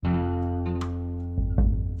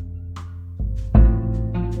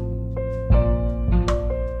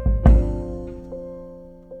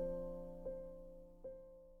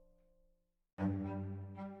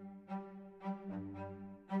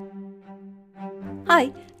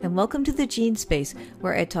Hi, and welcome to the Gene Space,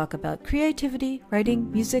 where I talk about creativity, writing,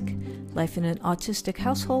 music, life in an autistic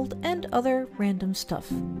household, and other random stuff.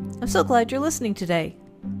 I'm so glad you're listening today.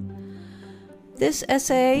 This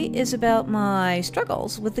essay is about my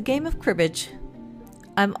struggles with the game of cribbage.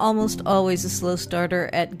 I'm almost always a slow starter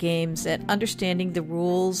at games, at understanding the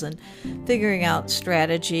rules and figuring out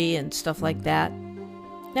strategy and stuff like that.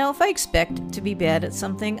 Now, if I expect to be bad at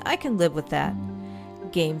something, I can live with that.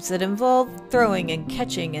 Games that involve throwing and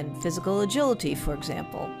catching and physical agility, for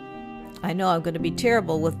example. I know I'm going to be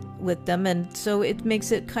terrible with them, and so it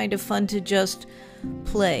makes it kind of fun to just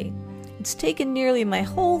play. It's taken nearly my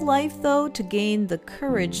whole life, though, to gain the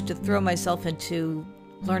courage to throw myself into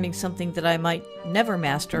learning something that I might never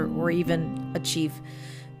master or even achieve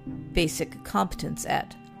basic competence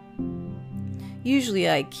at. Usually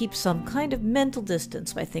I keep some kind of mental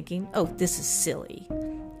distance by thinking, oh, this is silly.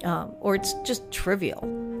 Or it's just trivial.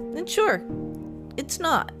 And sure, it's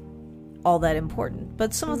not all that important,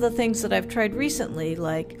 but some of the things that I've tried recently,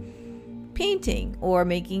 like painting or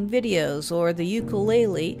making videos or the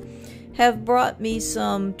ukulele, have brought me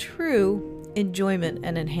some true enjoyment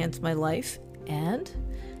and enhanced my life. And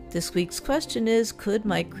this week's question is, could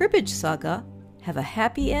my cribbage saga have a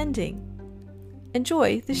happy ending?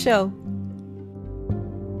 Enjoy the show.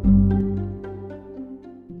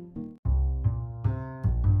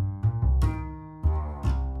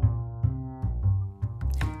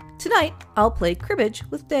 Tonight, I'll play cribbage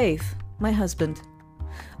with Dave, my husband.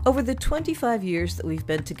 Over the 25 years that we've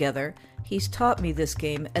been together, he's taught me this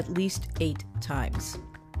game at least 8 times.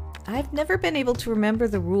 I've never been able to remember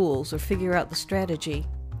the rules or figure out the strategy.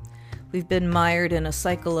 We've been mired in a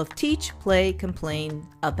cycle of teach, play, complain,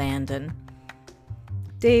 abandon.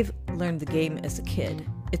 Dave learned the game as a kid.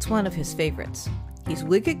 It's one of his favorites. He's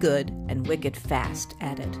wicked good and wicked fast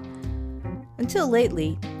at it. Until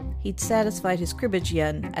lately, he'd satisfied his cribbage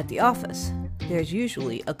yen at the office. There's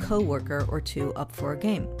usually a co-worker or two up for a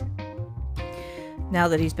game. Now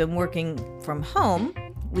that he's been working from home,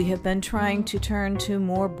 we have been trying to turn to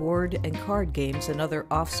more board and card games and other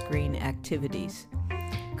off-screen activities.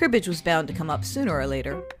 Cribbage was bound to come up sooner or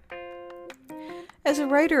later. As a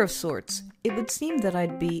writer of sorts, it would seem that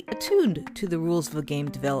I'd be attuned to the rules of a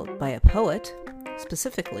game developed by a poet,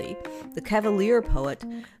 specifically the Cavalier poet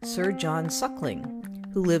Sir John Suckling,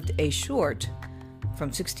 who lived a short, from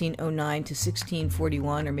 1609 to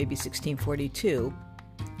 1641 or maybe 1642,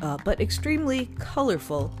 but extremely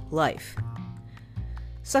colorful life.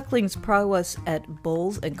 Suckling's prowess at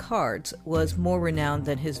bowls and cards was more renowned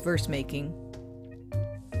than his verse-making.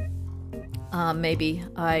 Maybe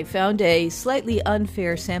I found a slightly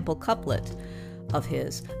unfair sample couplet of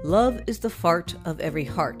his, "Love is the fart of every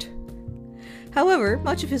heart." However,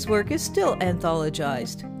 much of his work is still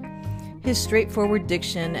anthologized. His straightforward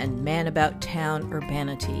diction and man-about-town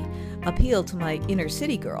urbanity appeal to my inner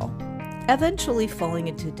city girl, eventually falling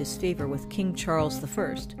into disfavor with King Charles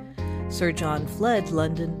I. Sir John fled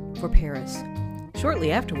London for Paris.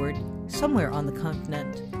 Shortly afterward, somewhere on the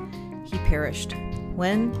continent, he perished.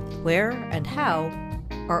 When, where, and how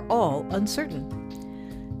are all uncertain.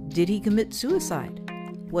 Did he commit suicide?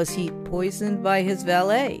 Was he poisoned by his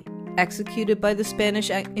valet? Executed by the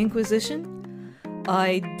Spanish Inquisition?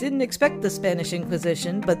 I didn't expect the Spanish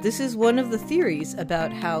Inquisition, but this is one of the theories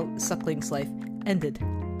about how Suckling's life ended.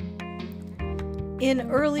 In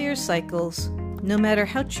earlier cycles, no matter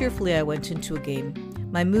how cheerfully I went into a game,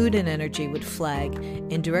 my mood and energy would flag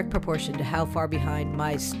in direct proportion to how far behind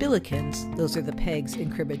my spillikins, those are the pegs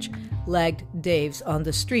in cribbage, lagged Dave's on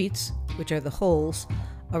the streets, which are the holes,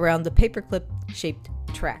 around the paperclip-shaped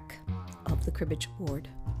track of the cribbage board.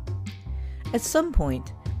 At some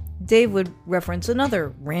point, Dave would reference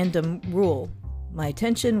another random rule. My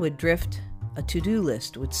attention would drift, a to-do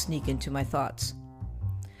list would sneak into my thoughts.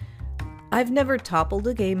 I've never toppled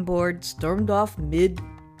a game board, stormed off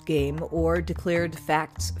mid-game, or declared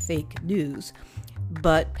facts fake news,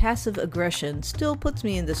 but passive aggression still puts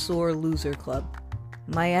me in the sore loser club.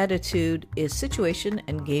 My attitude is situation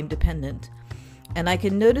and game dependent, and I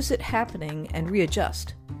can notice it happening and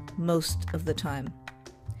readjust most of the time.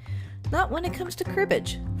 Not when it comes to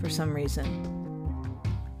cribbage, for some reason.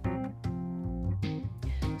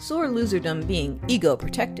 Sore loserdom being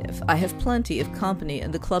ego-protective, I have plenty of company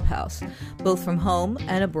in the clubhouse, both from home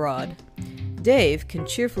and abroad. Dave can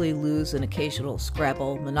cheerfully lose an occasional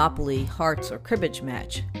Scrabble, Monopoly, Hearts, or cribbage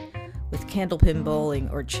match. With candlepin bowling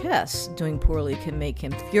or chess, doing poorly can make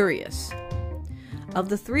him furious. Of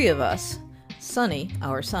the three of us, Sonny,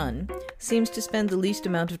 our son, seems to spend the least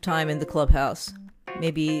amount of time in the clubhouse.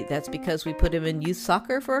 Maybe that's because we put him in youth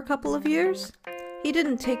soccer for a couple of years? He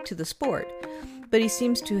didn't take to the sport, but he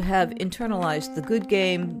seems to have internalized the good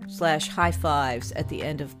game / high fives at the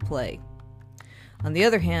end of play. On the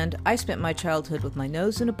other hand, I spent my childhood with my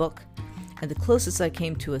nose in a book, and the closest I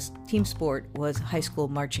came to a team sport was high school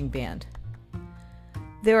marching band.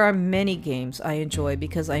 There are many games I enjoy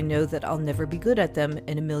because I know that I'll never be good at them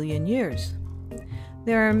in a million years.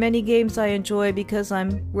 There are many games I enjoy because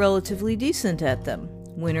I'm relatively decent at them.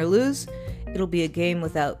 Win or lose, it'll be a game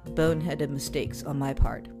without boneheaded mistakes on my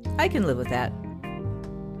part. I can live with that.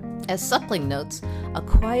 As Suckling notes, a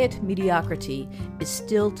quiet mediocrity is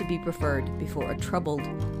still to be preferred before a troubled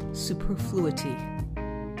superfluity.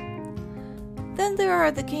 Then there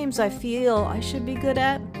are the games I feel I should be good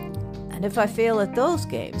at, and if I fail at those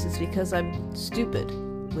games, it's because I'm stupid,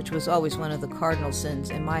 which was always one of the cardinal sins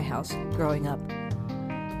in my house growing up.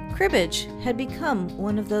 Cribbage had become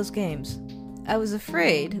one of those games. I was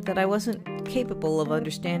afraid that I wasn't capable of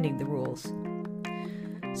understanding the rules.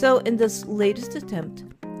 So in this latest attempt,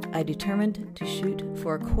 I determined to shoot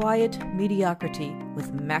for a quiet mediocrity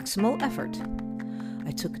with maximal effort.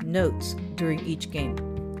 I took notes during each game.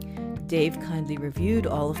 Dave kindly reviewed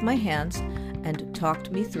all of my hands and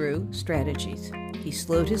talked me through strategies. He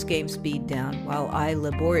slowed his game speed down while I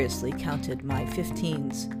laboriously counted my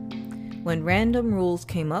 15s. When random rules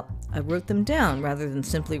came up, I wrote them down rather than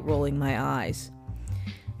simply rolling my eyes.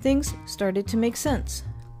 Things started to make sense.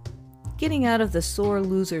 Getting out of the sore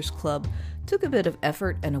losers club took a bit of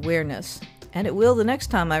effort and awareness, and it will the next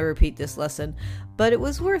time I repeat this lesson, but it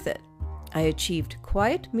was worth it. I achieved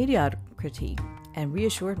quiet mediocrity and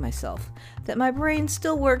reassured myself that my brain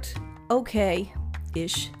still worked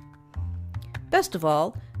okay-ish. Best of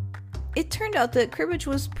all, it turned out that cribbage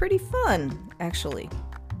was pretty fun, actually.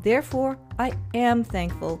 Therefore, I am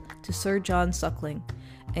thankful to Sir John Suckling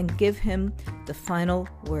and give him the final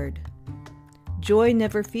word. Joy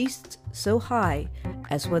never feasts so high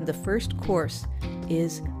as when the first course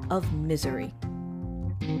is of misery.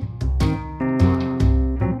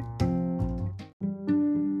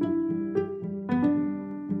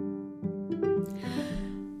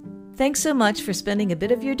 Thanks so much for spending a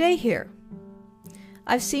bit of your day here.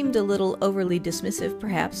 I've seemed a little overly dismissive,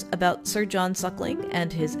 perhaps, about Sir John Suckling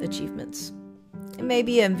and his achievements. It may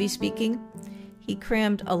be envy speaking. He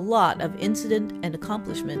crammed a lot of incident and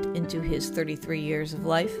accomplishment into his 33 years of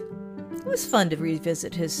life. It was fun to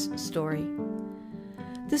revisit his story.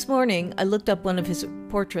 This morning, I looked up one of his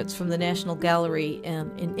portraits from the National Gallery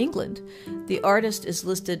in England. The artist is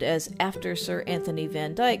listed as after Sir Anthony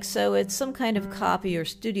van Dyck, so it's some kind of copy or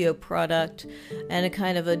studio product and a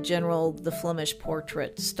kind of a general the Flemish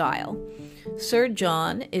portrait style. Sir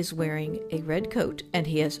John is wearing a red coat, and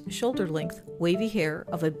he has shoulder-length, wavy hair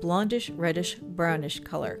of a blondish, reddish, brownish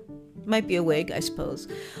color. Might be a wig, I suppose,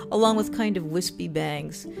 along with kind of wispy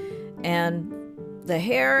bangs. And the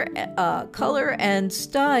hair, color, and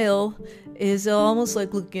style is almost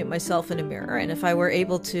like looking at myself in a mirror, and if I were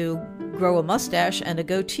able to grow a mustache and a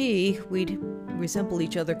goatee, we'd resemble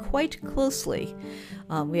each other quite closely.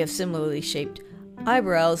 We have similarly shaped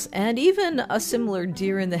eyebrows, and even a similar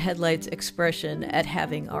deer-in-the-headlights expression at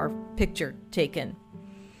having our picture taken.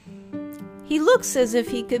 He looks as if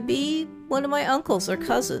he could be one of my uncles or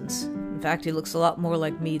cousins. In fact, he looks a lot more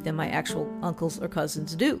like me than my actual uncles or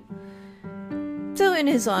cousins do. So in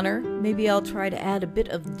his honor, maybe I'll try to add a bit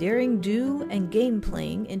of daring do and game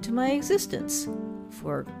playing into my existence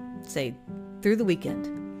for, say, through the weekend.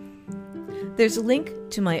 There's a link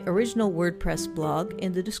to my original WordPress blog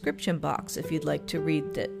in the description box if you'd like to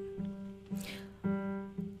read it.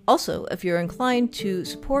 Also, if you're inclined to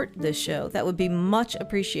support this show, that would be much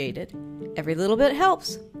appreciated. Every little bit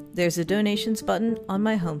helps. There's a donations button on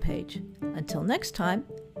my homepage. Until next time,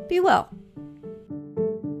 be well.